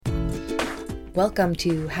Welcome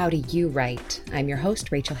to How Do You Write? I'm your host,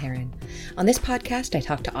 Rachel Herron. On this podcast, I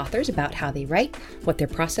talk to authors about how they write, what their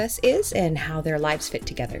process is, and how their lives fit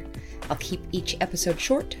together. I'll keep each episode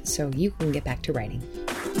short so you can get back to writing.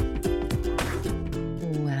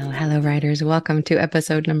 Well, hello, writers. Welcome to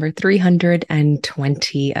episode number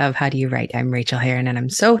 320 of How Do You Write? I'm Rachel Herron, and I'm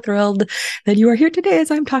so thrilled that you are here today as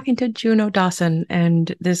I'm talking to Juno Dawson.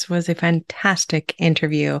 And this was a fantastic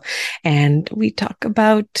interview. And we talk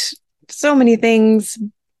about so many things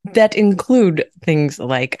that include things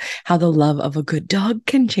like how the love of a good dog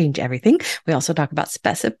can change everything. We also talk about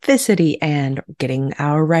specificity and getting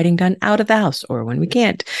our writing done out of the house or when we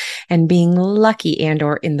can't, and being lucky and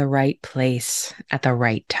or in the right place at the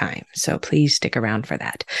right time. So please stick around for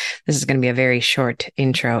that. This is going to be a very short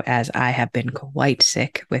intro as I have been quite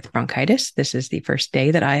sick with bronchitis. This is the first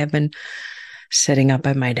day that I have been sitting up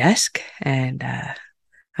at my desk, and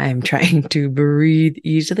I'm trying to breathe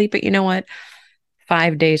easily, but you know what?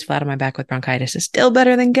 5 days flat on my back with bronchitis is still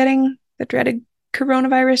better than getting the dreaded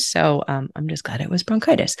coronavirus. So I'm just glad it was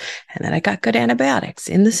bronchitis and that I got good antibiotics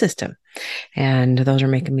in the system. And those are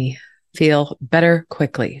making me feel better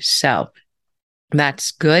quickly. So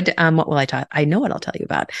that's good. What will I talk? I know what I'll tell you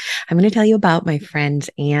about. I'm going to tell you about my friends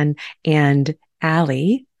Anne and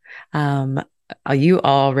Allie. You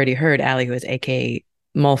already heard Allie, who is AKA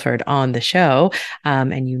Mulford, on the show,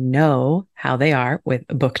 and you know how they are with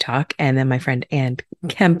book talk. And then my friend Anne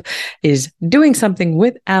Kemp is doing something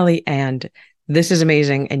with Allie, and this is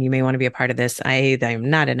amazing, and you may want to be a part of this. I am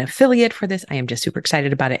not an affiliate for this. I am just super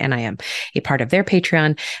excited about it, and I am a part of their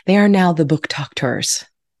Patreon. They are now the Book Talkers.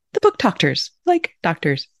 The Book Talkers, like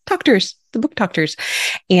doctors, the Book Talkers.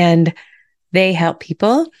 And they help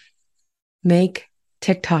people make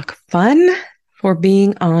TikTok fun for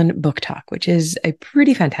being on Book Talk, which is a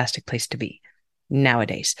pretty fantastic place to be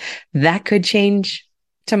nowadays. That could change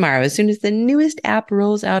tomorrow. As soon as the newest app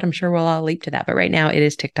rolls out, I'm sure we'll all leap to that. But right now it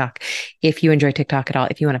is TikTok. If you enjoy TikTok at all,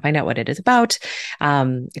 if you want to find out what it is about,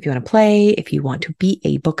 if you want to play, if you want to be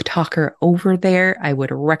a book talker over there, I would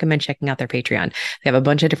recommend checking out their Patreon. They have a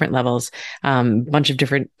bunch of different levels, bunch of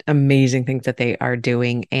different amazing things that they are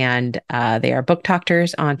doing. And they are book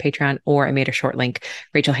talkers on Patreon, or I made a short link,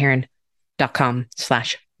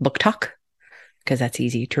 rachelherron.com/booktalk, because that's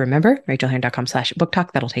easy to remember.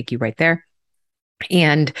 rachelherron.com/booktalk. That'll take you right there.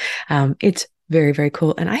 And it's very, very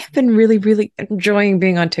cool. And I have been really, really enjoying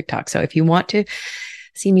being on TikTok. So if you want to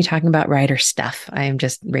see me talking about writer stuff, I am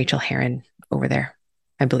just Rachel Herron over there,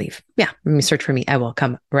 I believe. Yeah, let me search for me. I will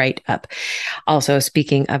come right up. Also,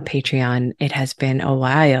 speaking of Patreon, it has been a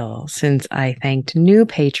while since I thanked new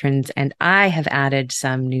patrons, and I have added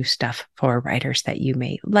some new stuff for writers that you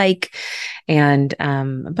may like. And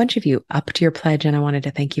a bunch of you upped your pledge, and I wanted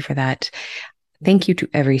to thank you for that. Thank you to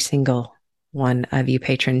every single one of you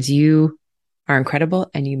patrons. You are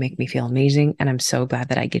incredible and you make me feel amazing. And I'm so glad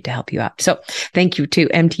that I get to help you out. So thank you to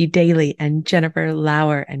MT Daly and Jennifer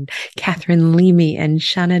Lauer and Catherine Leamy and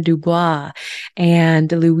Shanna Dubois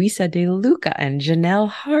and Luisa De Luca and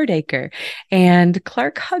Janelle Hardacre and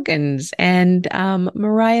Clark Huggins and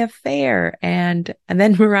Mariah Fair. And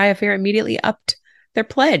then Mariah Fair immediately upped their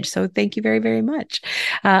pledge. So thank you very, very much.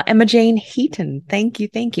 Emma Jane Heaton. Thank you.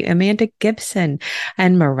 Thank you. Amanda Gibson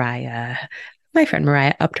and Mariah. My friend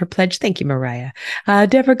Mariah upped her pledge. Thank you, Mariah.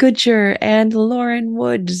 Deborah Goodger and Lauren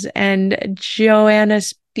Woods and Joanna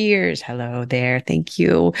Spears. Hello there. Thank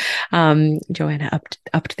you. Joanna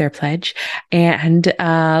upped their pledge. And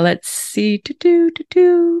let's see.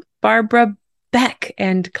 Barbara Beck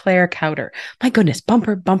and Claire Cowder. My goodness,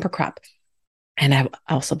 bumper crop. And I've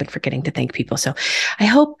also been forgetting to thank people. So I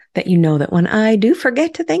hope that you know that when I do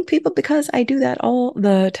forget to thank people, because I do that all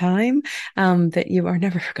the time, that you are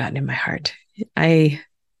never forgotten in my heart. I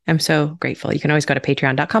am so grateful. You can always go to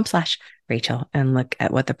patreon.com/Rachel and look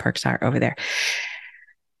at what the perks are over there.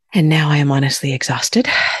 And now I am honestly exhausted.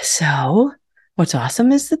 So what's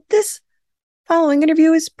awesome is that this following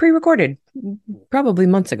interview is pre-recorded, probably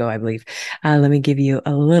months ago, I believe. Let me give you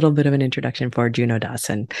a little bit of an introduction for Juno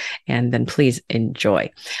Dawson, and then please enjoy.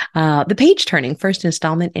 The page-turning first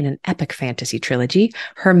installment in an epic fantasy trilogy,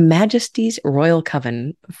 Her Majesty's Royal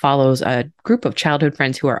Coven, follows a group of childhood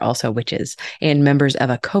friends who are also witches and members of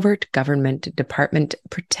a covert government department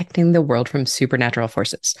protecting the world from supernatural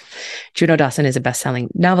forces. Juno Dawson is a best-selling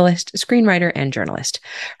novelist, screenwriter, and journalist.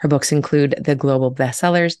 Her books include the global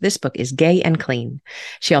bestsellers, This Book is Gay and Clean.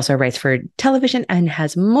 She also writes for television and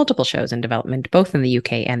has multiple shows in development, both in the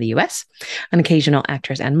UK and the US. An occasional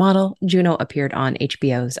actress and model, Juno appeared on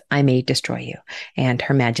HBO's I May Destroy You, and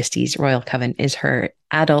Her Majesty's Royal Coven is her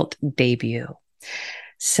adult debut.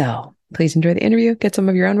 So Please enjoy the interview. Get some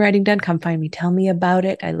of your own writing done. Come find me. Tell me about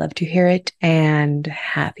it. I love to hear it. And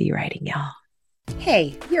happy writing, y'all.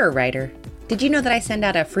 Hey, you're a writer. Did you know that I send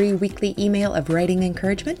out a free weekly email of writing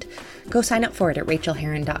encouragement? Go sign up for it at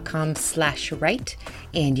rachelherron.com/write.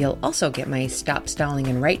 And you'll also get my Stop Stalling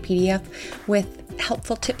and Write PDF with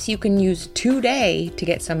helpful tips you can use today to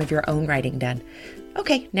get some of your own writing done.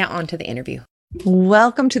 Okay, now on to the interview.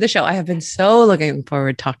 Welcome to the show. I have been so looking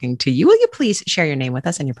forward to talking to you. Will you please share your name with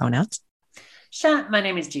us and your pronouns? Sure. My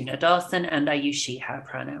name is Gina Dawson and I use she, her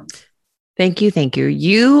pronouns. Thank you. Thank you.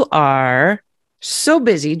 You are so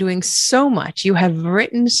busy doing so much. You have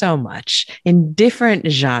written so much in different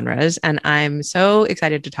genres. And I'm so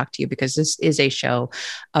excited to talk to you because this is a show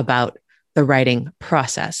about the writing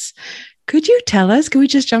process. Could you tell us, could we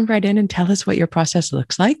just jump right in and tell us what your process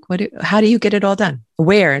looks like? How do you get it all done?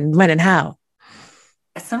 Where and when and how?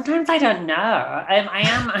 Sometimes I don't know.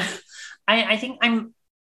 I think I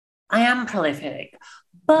am prolific,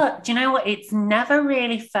 but do you know what? It's never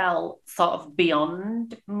really felt sort of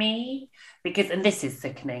beyond me because, and this is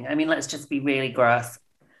sickening. I mean, let's just be really gross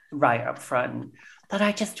right up front, that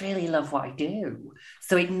I just really love what I do.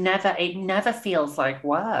 So it never feels like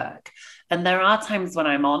work. And there are times when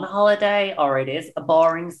I'm on holiday or it is a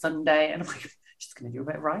boring Sunday and I'm like, just going to do a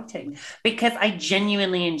bit of writing because I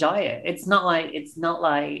genuinely enjoy it. It's not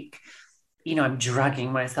like, you know, I'm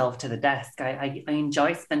dragging myself to the desk. I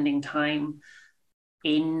enjoy spending time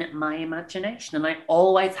in my imagination, and I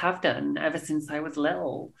always have done ever since I was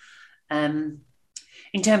little. In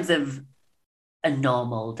terms of a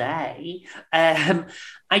normal day, I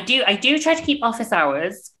do try to keep office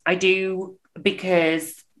hours. I do,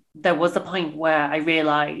 because there was a point where I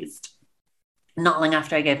realized, not long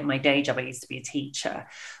after I gave up my day job, I used to be a teacher,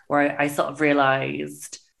 where I sort of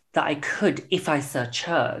realized that I could, if I so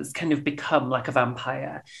chose, kind of become like a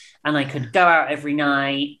vampire. And I could go out every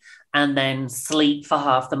night and then sleep for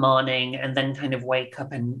half the morning and then kind of wake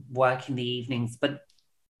up and work in the evenings. But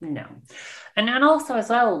no. And also as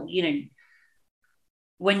well, you know,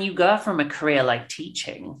 when you go from a career like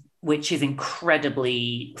teaching, which is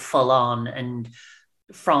incredibly full on, and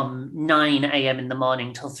from 9 a.m. in the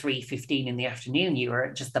morning till 3:15 in the afternoon, you were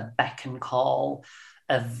at just the beck and call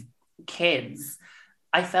of kids.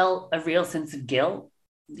 I felt a real sense of guilt,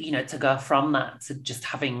 you know, to go from that to just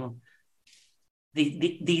having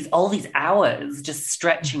all these hours just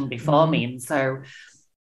stretching before me. And so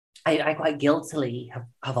I quite guiltily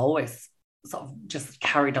have always sort of just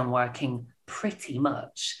carried on working pretty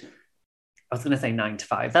much. I was going to say 9 to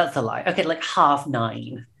 5. That's a lie. Okay, like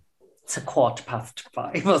 9:30 to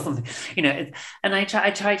 5:15 or something, you know. And I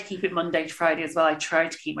try to keep it Monday to Friday as well. I try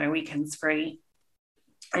to keep my weekends free.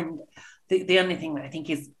 And the only thing that I think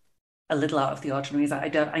is a little out of the ordinary is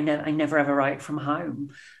that I never ever write from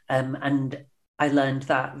home. And I learned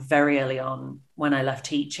that very early on when I left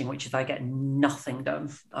teaching, which is I get nothing done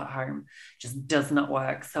at home. It just does not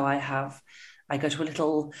work. So I go to a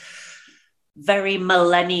little very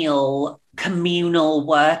millennial communal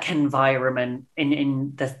work environment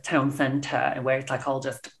in the town centre, where it's like all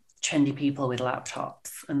just trendy people with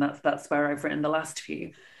laptops. And that's where I've written the last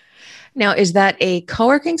few. Now, is that a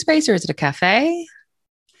co-working space or is it a cafe?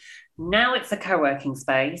 Now it's a co-working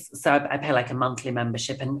space. So I pay like a monthly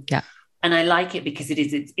membership, and I like it because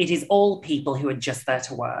it is all people who are just there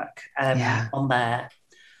to work on their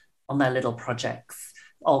little projects,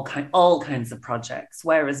 all kinds of projects.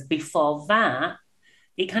 Whereas before that,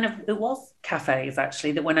 it was cafes,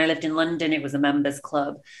 actually. That when I lived in London, it was a members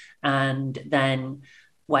club, and then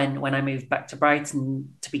when I moved back to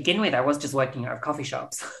Brighton, to begin with, I was just working out of coffee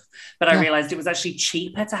shops. But I realized it was actually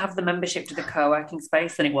cheaper to have the membership to the co-working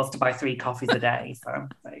space than it was to buy 3 coffees a day. So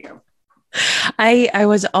there you go. I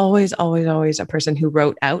was always a person who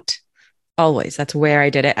wrote out. Always. That's where I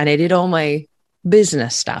did it. And I did all my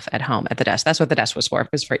business stuff at home at the desk. That's what the desk was for.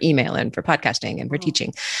 It was for email and for podcasting and for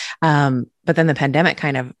teaching. But then the pandemic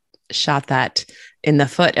kind of shot that in the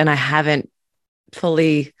foot, and I haven't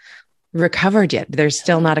fully recovered yet. There's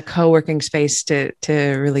still not a co-working space to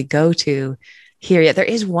really go to here yet. There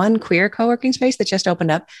is one queer co-working space that just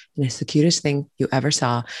opened up, and it's the cutest thing you ever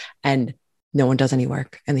saw. And no one does any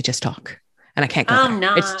work, and they just talk. And I can't go there.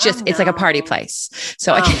 No, it's like a party place.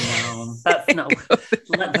 So I can't. No,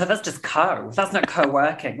 that's just that's not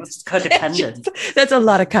co-working. That's just codependent. That's a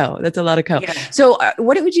lot of co. Yeah. So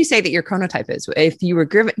what would you say that your chronotype is? If you were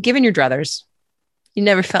given your druthers, you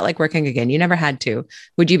never felt like working again, you never had to,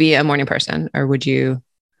 would you be a morning person, or would you?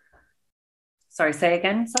 Sorry, say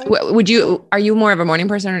again. Sorry. Are you more of a morning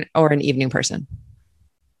person or an evening person?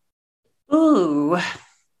 Ooh.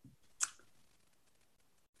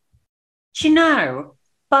 Do you know,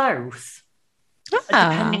 both.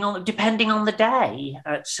 Ah, depending on the day,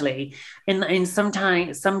 actually. In some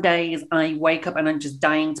days I wake up and I'm just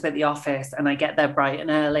dying to be at the office, and I get there bright and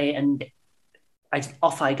early, and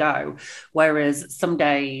off I go. Whereas some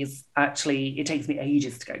days, actually, it takes me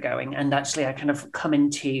ages to get going, and actually, I kind of come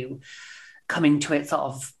into it sort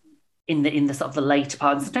of in the sort of the later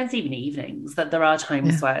part, and sometimes even evenings. That there are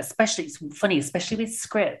times yeah. where, especially, it's funny, especially with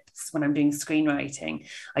scripts when I'm doing screenwriting,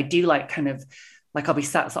 I do like kind of like I'll be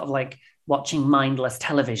sat sort of like watching mindless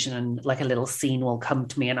television, and like a little scene will come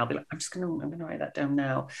to me, and I'll be like, I'm gonna write that down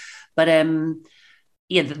now. But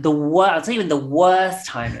yeah, I'll tell you when the worst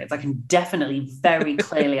time is. I can definitely very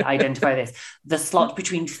clearly identify this. The slot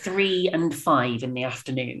between 3 and 5 in the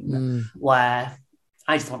afternoon, Mm. where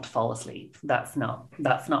I just want to fall asleep. That's not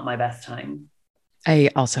my best time. I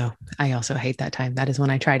also hate that time. That is when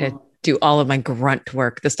I try to Mm. do all of my grunt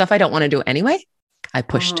work, the stuff I don't want to do anyway. I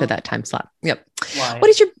push to Mhm. that time slot. Yep. What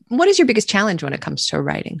Why? is your biggest challenge when it comes to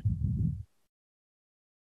writing?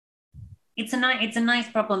 It's a nice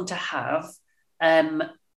problem to have, um,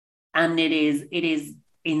 and it is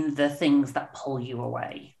in the things that pull you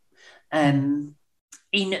away. Mm. Um,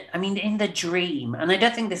 I mean, in the dream, and I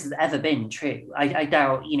don't think this has ever been true. I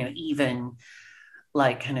doubt, even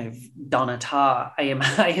like kind of Donna Tartt,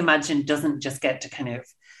 I imagine doesn't just get to kind of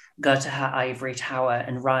go to her ivory tower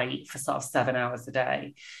and write for sort of 7 hours a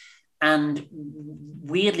day. And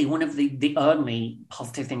weirdly, one of the only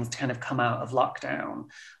positive things to kind of come out of lockdown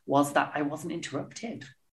was that I wasn't interrupted.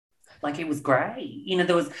 Like it was great.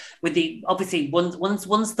 There was with the obviously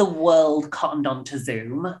once the world cottoned onto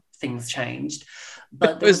Zoom, things changed. It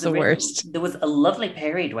But was the worst. there was a lovely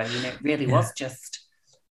period where it really Yeah. was just,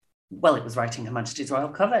 well, it was writing Her Majesty's Royal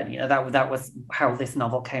Coven. That was how this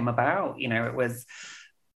novel came about. It was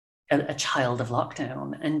a child of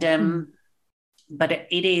lockdown, and Mm. but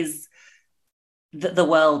it is the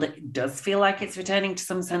world does feel like it's returning to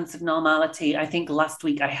some sense of normality. I think last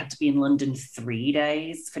week I had to be in London 3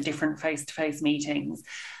 days for different face-to-face meetings,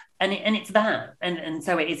 and it's that, and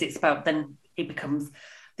so it's about, then it becomes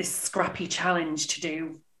this scrappy challenge to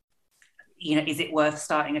do. Is it worth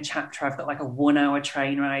starting a chapter? I've got like a 1 hour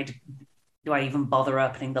train ride. Do I even bother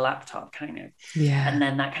opening the laptop, kind of? And Yeah.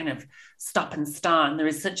 then that kind of stop and start, and there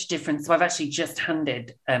is such a difference. So I've actually just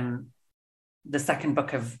handed the second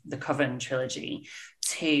book of the Coven trilogy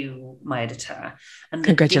to my editor, and the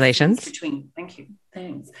difference Congratulations. between, thank you,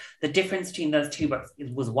 thanks, the difference between those two books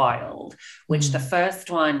was wild. Which the Mm.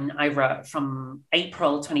 first one I wrote from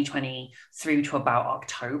April 2020 through to about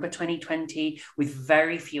October 2020 with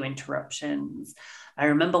very few interruptions. I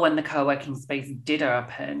remember when the co-working space did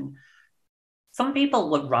open, some people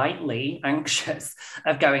were rightly anxious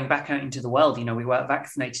of going back out into the world. We weren't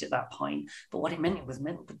vaccinated at that point, but what it meant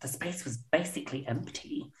that the space was basically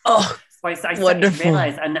empty. Oh, So I started to wonderful.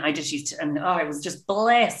 realize, and I just used to, and oh, it was just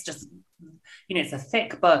bliss. Just, it's a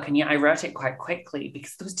thick book, and yet I wrote it quite quickly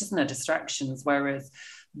because there was just no distractions. Whereas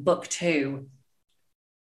book two,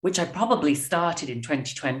 which I probably started in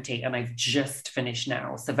 2020 and I've just finished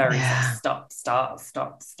now. So very sort of Yeah. stop, start,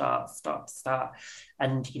 stop, start, stop, start,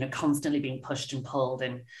 and constantly being pushed and pulled.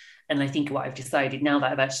 And I think what I've decided now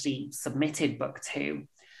that I've actually submitted book two,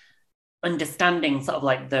 understanding sort of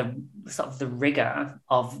like the rigor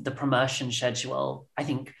of the promotion schedule, I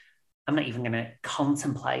think I'm not even going to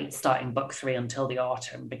contemplate starting book three until the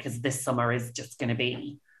autumn, because this summer is just going to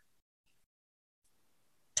be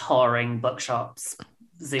touring bookshops,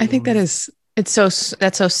 I think Zooms.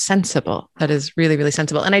 that's so sensible. That is really, really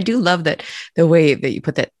sensible. And I do love that the way that you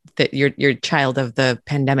put that your child of the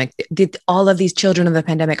pandemic, did all of these children of the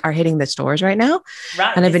pandemic are hitting the stores right now.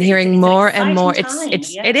 Right. And I've been hearing It's an more and exciting more. time. It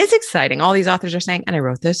Yeah. is exciting. All these authors are saying, and I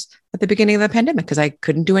wrote this at the beginning of the pandemic because I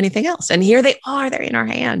couldn't do anything else. And here they are, they're in our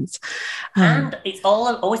hands. And it's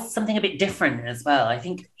always something a bit different as well. I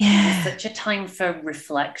think it was Yeah. such a time for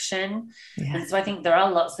reflection. Yeah. And so I think there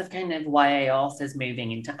are lots of kind of YA authors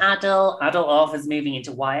moving into adult authors moving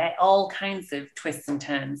into YA, all kinds of twists and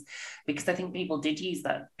turns, because I think people did use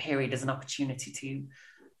that period as an opportunity to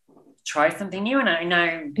try something new. And I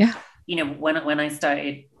know, Yeah. when I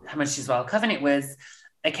started Her Majesty's Royal Coven, it was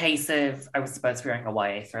a case of I was supposed to be writing a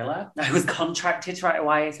YA thriller. I was contracted to write a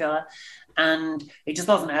YA thriller, and it just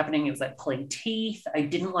wasn't happening. It was like pulling teeth. I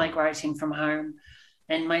didn't like writing from home.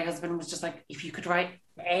 And my husband was just like, if you could write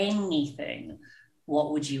anything,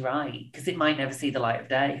 what would you write? Because it might never see the light of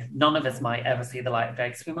day. None of us might ever see the light of day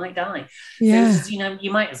because we might die. So it was Yeah. just,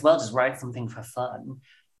 you might as well just write something for fun.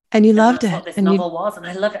 And you And loved that's what it. this And you, novel was. And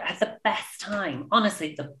I loved it. I had the best time.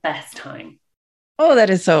 Honestly, the best time. oh,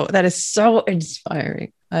 that is so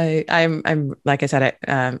inspiring. I'm like I said,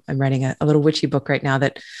 I'm writing a little witchy book right now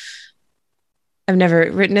that I've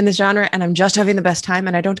never written in this genre, and I'm just having the best time,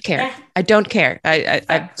 and I don't care. Yeah, I don't care. I've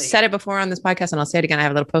exactly. said it before on this podcast, and I'll say it again. I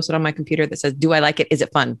have a little post-it on my computer that says, "Do I like it? Is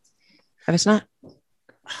it fun?" If it's not,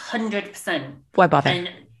 100%. why bother? And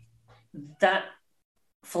that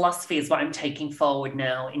philosophy is what I'm taking forward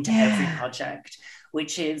now into every Yeah. project,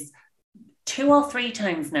 which is 2 or 3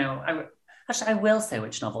 times now. Actually, I will say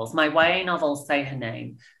which novels. My YA novel, Say Her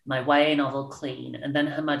Name, my YA novel, Clean, and then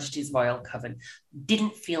Her Majesty's Royal Coven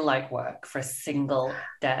didn't feel like work for a single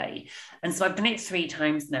day. And so I've done it 3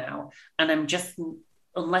 times now. And I'm just,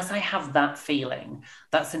 unless I have that feeling,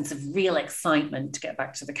 that sense of real excitement to get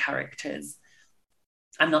back to the characters,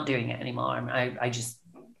 I'm not doing it anymore. I just,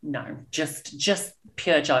 no, just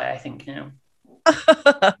pure joy, I think now.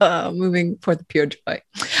 Moving for the pure joy.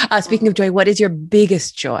 Speaking of joy, what is your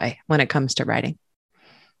biggest joy when it comes to writing?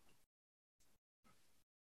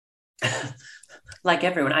 Like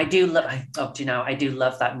everyone, I do love. I do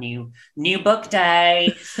love that new book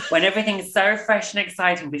day when everything's so fresh and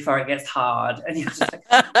exciting before it gets hard, and you're just like,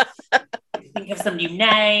 think of some new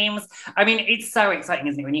names. I mean, it's so exciting,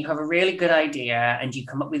 isn't it? When you have a really good idea and you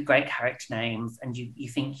come up with great character names and you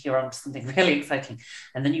think you're onto something really exciting,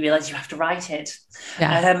 and then you realize you have to write it.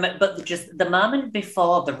 Yeah. But just the moment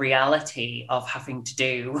before the reality of having to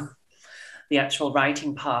do the actual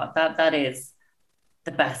writing part, that is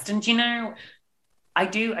the best. And I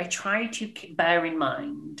try to bear in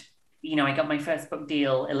mind, I got my first book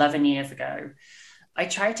deal 11 years ago. I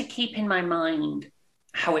try to keep in my mind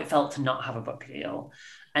how it felt to not have a book deal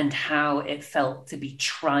and how it felt to be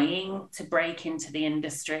trying to break into the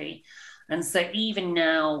industry. And so even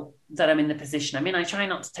now that I'm in the position I'm in, I try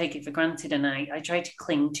not to take it for granted, and I try to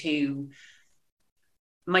cling to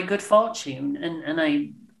my good fortune. And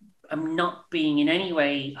I'm not being in any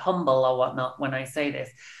way humble or whatnot when I say this,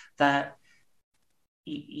 that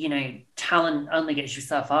talent only gets you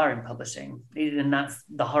so far in publishing, and that's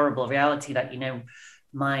the horrible reality that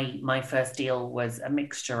my first deal was a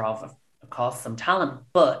mixture of course, some talent,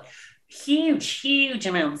 but huge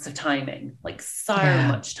amounts of timing, like so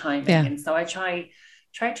much timing. Yeah. And so I try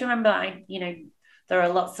to remember there are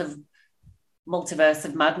lots of multiverse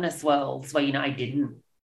of madness worlds where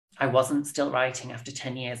I wasn't still writing after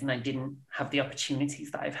 10 years, and I didn't have the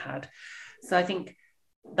opportunities that I've had. So I think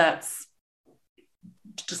that's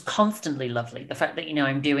just constantly lovely. The fact that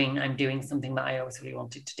I'm doing something that I always really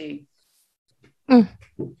wanted to do. Oh,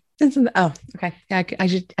 okay. Yeah,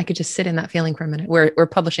 I could just sit in that feeling for a minute. We're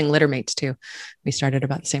publishing Littermates too. We started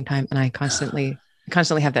about the same time, and I constantly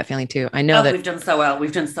have that feeling too. I know that we've done so well.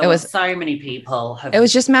 We've done so well. So many people have. It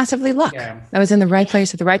was just massively luck. Yeah. I was in the right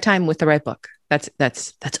place at the right time with the right book. That's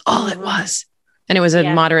all it was. And it was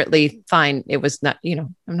a moderately fine. It was not,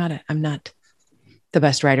 I'm not the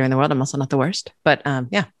best writer in the world. I'm also not the worst, but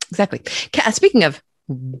yeah, exactly. Speaking of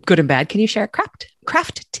good and bad, can you share a craft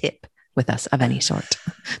tip with us of any sort?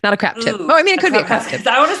 Not a craft tip. Oh, I mean, it could be a craft tip.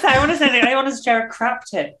 I want to share a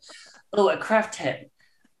craft tip. Oh, a craft tip.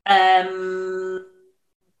 So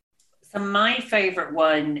my favorite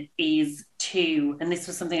one is and this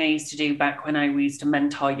was something I used to do back when I used to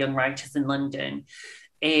mentor young writers in London,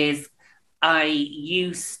 is I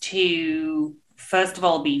used to, first of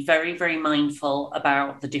all, be very, very mindful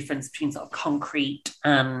about the difference between sort of concrete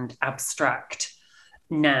and abstract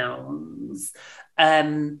nouns.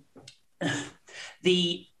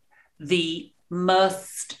 The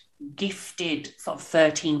most gifted sort of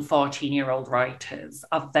 13, 14-year-old writers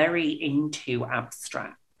are very into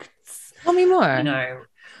abstracts. Tell me more.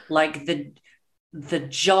 Like the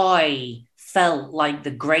joy felt like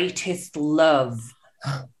the greatest love,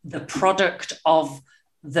 the product of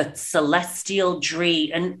the celestial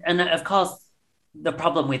dream. And of course, the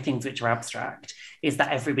problem with things which are abstract is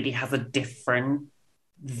that everybody has a different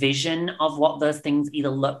vision of what those things either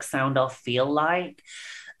look, sound, or feel like.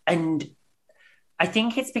 And I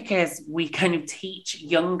think it's because we kind of teach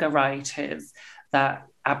younger writers that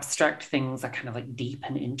abstract things are kind of like deep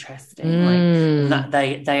and interesting, like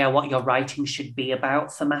that they are what your writing should be about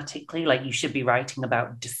thematically. Like you should be writing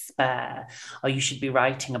about despair, or you should be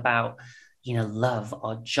writing about love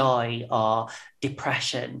or joy or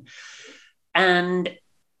depression. And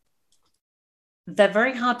they're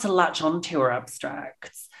very hard to latch onto, or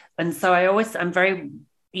abstracts. And so I'm very,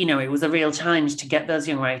 it was a real challenge to get those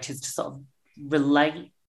young writers to sort of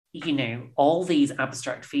relate, all these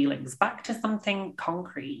abstract feelings back to something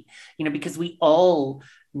concrete, because we all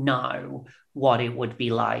know what it would be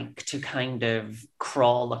like to kind of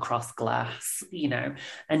crawl across glass,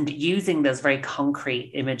 and using those very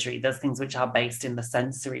concrete imagery, those things which are based in the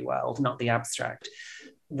sensory world, not the abstract,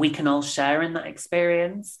 we can all share in that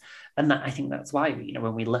experience. And that, I think that's why,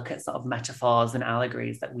 when we look at sort of metaphors and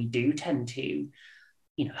allegories, that we do tend to,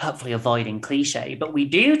 hopefully avoiding cliche, but we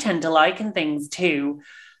do tend to liken things to,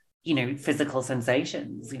 physical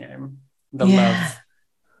sensations, the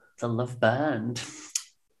love burned.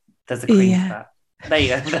 There's a cream for that. There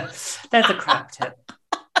you go. There's a crap tip.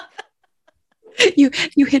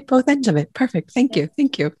 You hit both ends of it. Perfect. Thank you.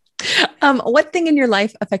 Thank you. What thing in your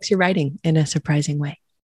life affects your writing in a surprising way?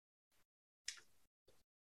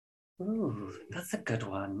 Ooh, that's a good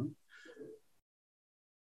one.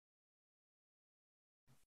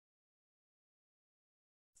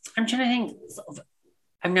 I'm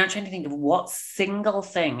now trying to think of what single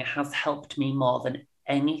thing has helped me more than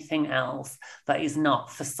anything else that is not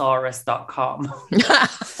thesaurus.com,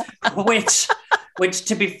 which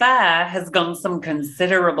to be fair has gone some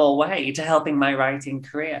considerable way to helping my writing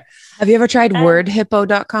career. Have you ever tried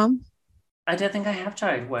wordhippo.com? I don't think I have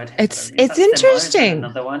tried Wordhippo. It's interesting.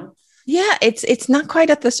 Another one. Yeah, it's not quite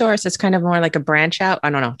at the source. It's kind of more like a branch out. I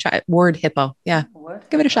don't know. Try Wordhippo. Yeah.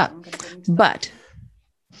 Give it a shot. But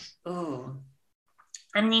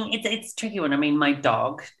I mean, it's a tricky one. I mean, my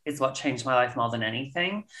dog is what changed my life more than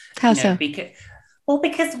anything. How so?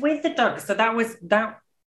 Because with the dog, so that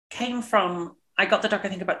came from, I got the dog, I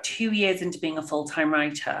think, about 2 years into being a full-time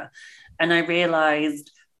writer. And I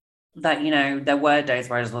realized that, there were days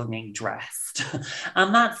where I just wasn't getting dressed.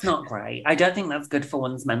 And that's not great. I don't think that's good for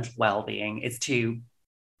one's mental well-being, is to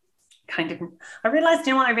kind of, I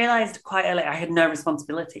realized quite early I had no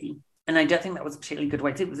responsibility. And I don't think that was a particularly good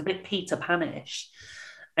way to, it was a bit Peter Pan-ish.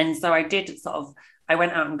 And so I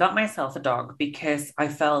went out and got myself a dog because I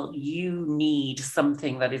felt you need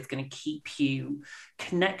something that is going to keep you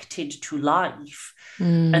connected to life.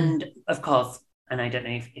 And of course, and I don't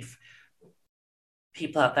know if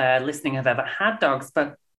people out there listening have ever had dogs,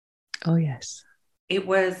 but oh yes, I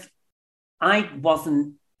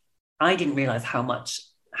didn't realize how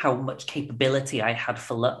much capability I had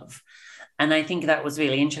for love. And I think that was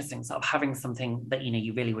really interesting, sort of having something that,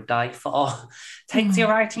 you really would die for takes your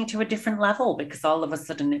writing to a different level, because all of a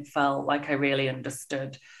sudden it felt like I really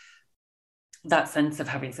understood that sense of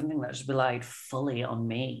having something that just relied fully on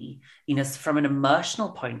me, from an emotional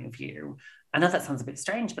point of view. I know that sounds a bit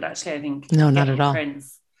strange, but actually I think no, not at all.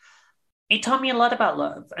 It taught me a lot about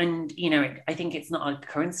love. And, I think it's not a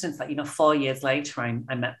coincidence that, 4 years later,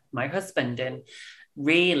 I met my husband and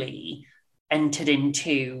really entered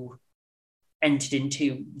into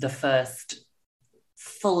the first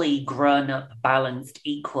fully grown up, balanced,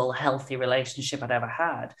 equal, healthy relationship I'd ever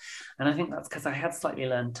had. And I think that's because I had slightly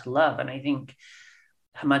learned to love. And I think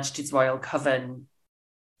Her Majesty's Royal Coven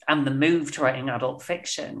and the move to writing adult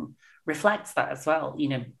fiction reflects that as well.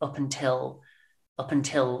 Up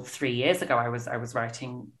until 3 years ago, I was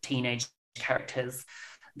writing teenage characters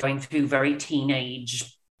going through very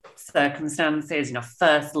teenage circumstances,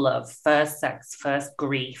 first love, first sex, first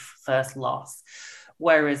grief, first loss.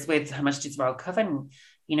 Whereas with Her Majesty's Royal Coven,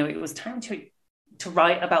 it was time to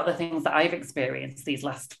write about the things that I've experienced these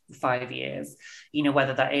last 5 years,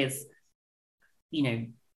 whether that is,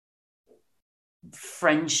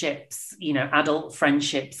 friendships, adult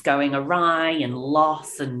friendships going awry, and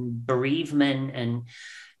loss and bereavement, and,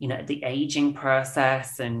 the aging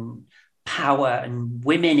process, and power, and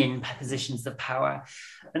women in positions of power.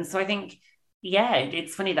 And so I think,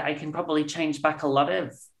 it's funny that I can probably change back a lot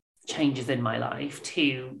of changes in my life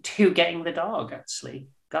to getting the dog, actually.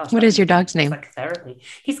 Gosh, what is your dog's name? Like therapy.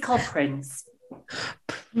 He's called Prince.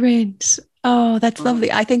 Prince. Oh, that's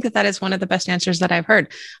lovely. I think that is one of the best answers that I've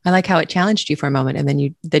heard. I like how it challenged you for a moment, and then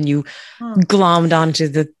you glommed onto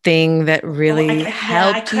the thing that really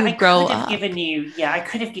helped you grow up. I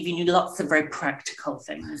could have given you lots of very practical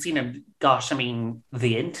things. Gosh, I mean,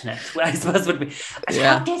 the internet, I suppose, would be.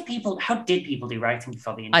 Yeah. How did people do writing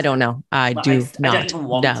before the internet? I don't know. I don't even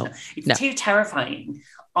want to. It's too terrifying.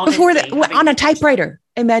 Honestly, on a typewriter.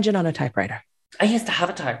 Imagine on a typewriter. I used to have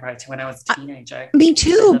a typewriter when I was a teenager. Me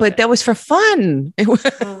too, but that was for fun.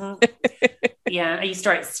 Yeah, I used to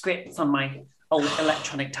write scripts on my old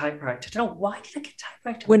electronic typewriter. I don't know, why did I get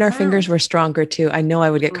typewriter? When our fingers were stronger too. I know I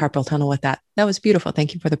would get carpal tunnel with that. That was beautiful.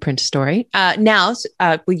 Thank you for the Prince story. Now,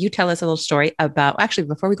 will you tell us a little story about, actually,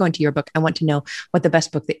 before we go into your book, I want to know what the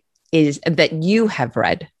best book that you have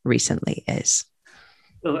read recently is.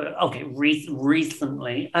 Okay,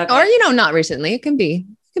 recently. Okay. Or, not recently. It can be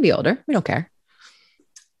older. We don't care.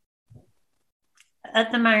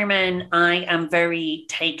 At the moment, I am very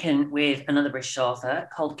taken with another British author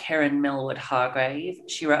called Karen Millward Hargrave.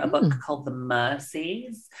 She wrote a book called The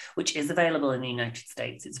Mercies, which is available in the United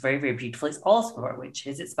States. It's very, very beautiful. It's also about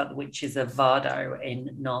witches. It's about the witches of Vardø in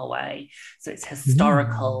Norway. So it's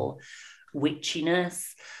historical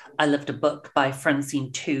witchiness. I loved a book by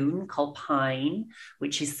Francine Toon called Pine,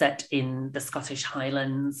 which is set in the Scottish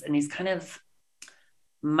Highlands and is kind of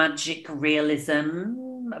magic realism,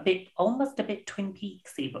 almost a bit Twin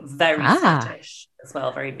Peaksy, but very Scottish as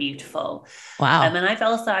well, very beautiful. Wow. And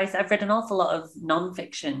I've read an awful lot of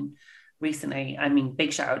nonfiction recently. I mean,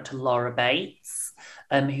 big shout out to Laura Bates,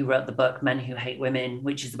 who wrote the book Men Who Hate Women,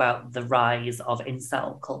 which is about the rise of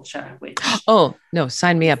incel culture. Which oh no,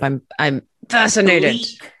 sign me up! I'm fascinated.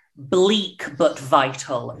 Bleak but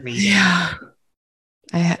vital reading.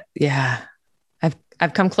 Yeah,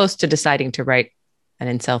 I've come close to deciding to write an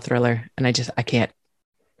incel thriller, and I can't.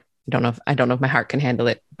 I don't know if my heart can handle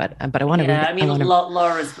it, but I want to read it. I mean,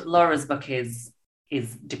 Laura's book is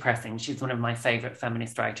depressing. She's one of my favorite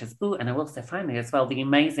feminist writers. Oh, and I will say finally as well, the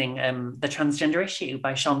amazing The Transgender Issue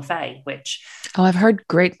by Sean Fay, which I've heard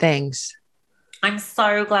great things. I'm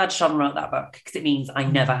so glad Sean wrote that book because it means I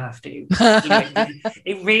never have to.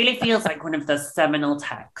 It really feels like one of the seminal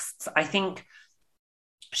texts. I think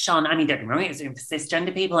Sean, I mean, don't get me wrong, it's doing for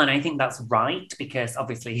cisgender people, and I think that's right because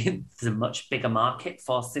obviously there's a much bigger market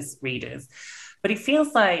for cis readers. But it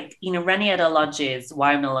feels like, Reni Eddo-Lodge's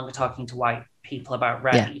Why I'm No Longer Talking to White People About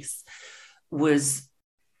Race was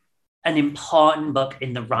an important book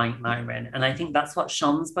in the right moment. And I think that's what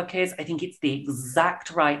Sean's book is. I think it's the exact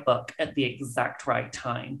right book at the exact right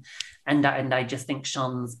time. And I just think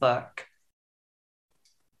Sean's book,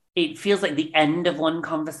 it feels like the end of one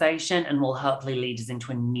conversation and will hopefully lead us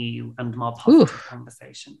into a new and more positive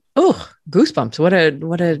conversation. Oh, goosebumps.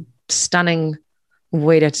 What a stunning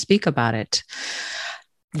way to speak about it.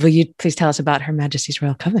 Will you please tell us about Her Majesty's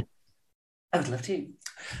Royal Coven? I would love to.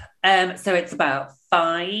 So it's about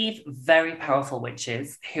 5 very powerful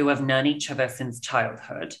witches who have known each other since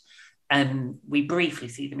childhood. We briefly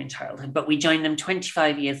see them in childhood, but we join them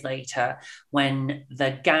 25 years later when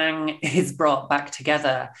the gang is brought back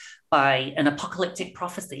together by an apocalyptic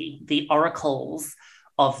prophecy. The oracles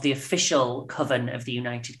of the official coven of the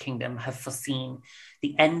United Kingdom have foreseen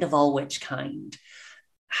the end of all witchkind.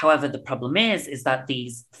 However, the problem is that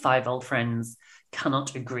these 5 old friends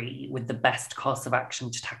cannot agree with the best course of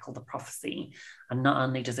action to tackle the prophecy. And not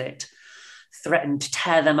only does it threaten to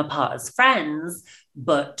tear them apart as friends,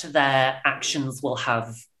 but their actions will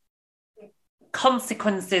have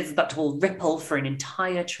consequences that will ripple for an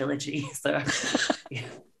entire trilogy. So, yeah.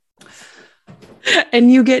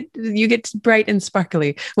 And you get bright and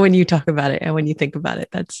sparkly when you talk about it and when you think about it.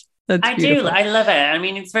 That's I beautiful. do. I love it. I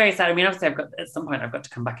mean, it's very sad. I mean, obviously, at some point I've got to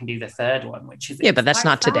come back and do the 3rd one, which is but that's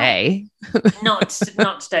not today. not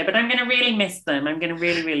today. But I'm going to really miss them. I'm going to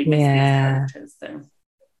really, really miss these characters. So.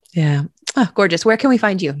 Yeah. Oh, gorgeous. Where can we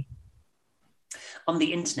find you? On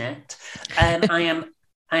the internet. I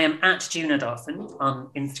am at Juno Dawson on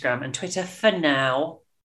Instagram and Twitter for now.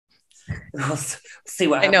 We'll see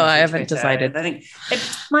what happens. I know, I haven't decided. I think it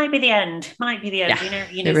might be the end. Yeah,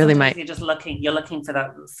 it really might. You're looking for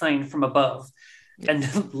that sign from above, and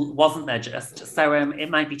wasn't there just? So it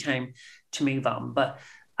might be time to move on. But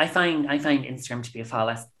I find Instagram to be a far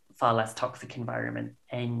less toxic environment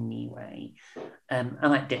anyway. I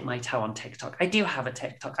might dip my toe on TikTok. I do have a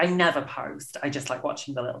TikTok. I never post. I just like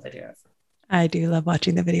watching the little videos. I do love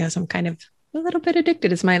watching the videos. I'm kind of a little bit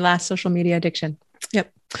addicted. It's my last social media addiction.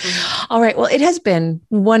 Yep. All right. Well, it has been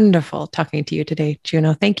wonderful talking to you today,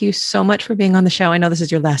 Juno. Thank you so much for being on the show. I know this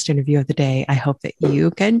is your last interview of the day. I hope that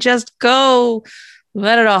you can just go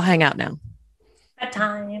let it all hang out now.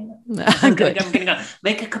 Bedtime. I'm going to go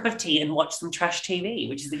make a cup of tea and watch some trash TV,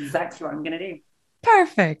 which is exactly what I'm going to do.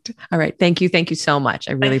 Perfect. All right. Thank you. Thank you so much.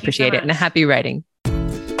 I really appreciate it. And happy writing.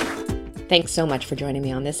 Thanks so much for joining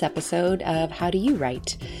me on this episode of How Do You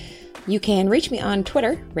Write? You can reach me on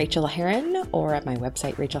Twitter, Rachel Herron, or at my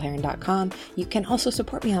website, rachelherron.com. You can also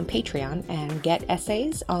support me on Patreon and get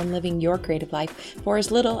essays on living your creative life for as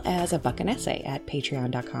little as $1 an essay at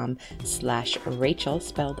patreon.com/Rachel,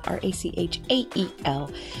 spelled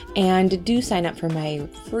Rachael. And do sign up for my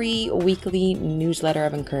free weekly newsletter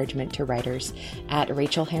of encouragement to writers at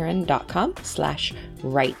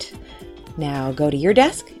rachelherron.com/write. Now go to your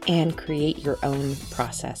desk and create your own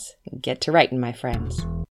process. Get to writing, my friends.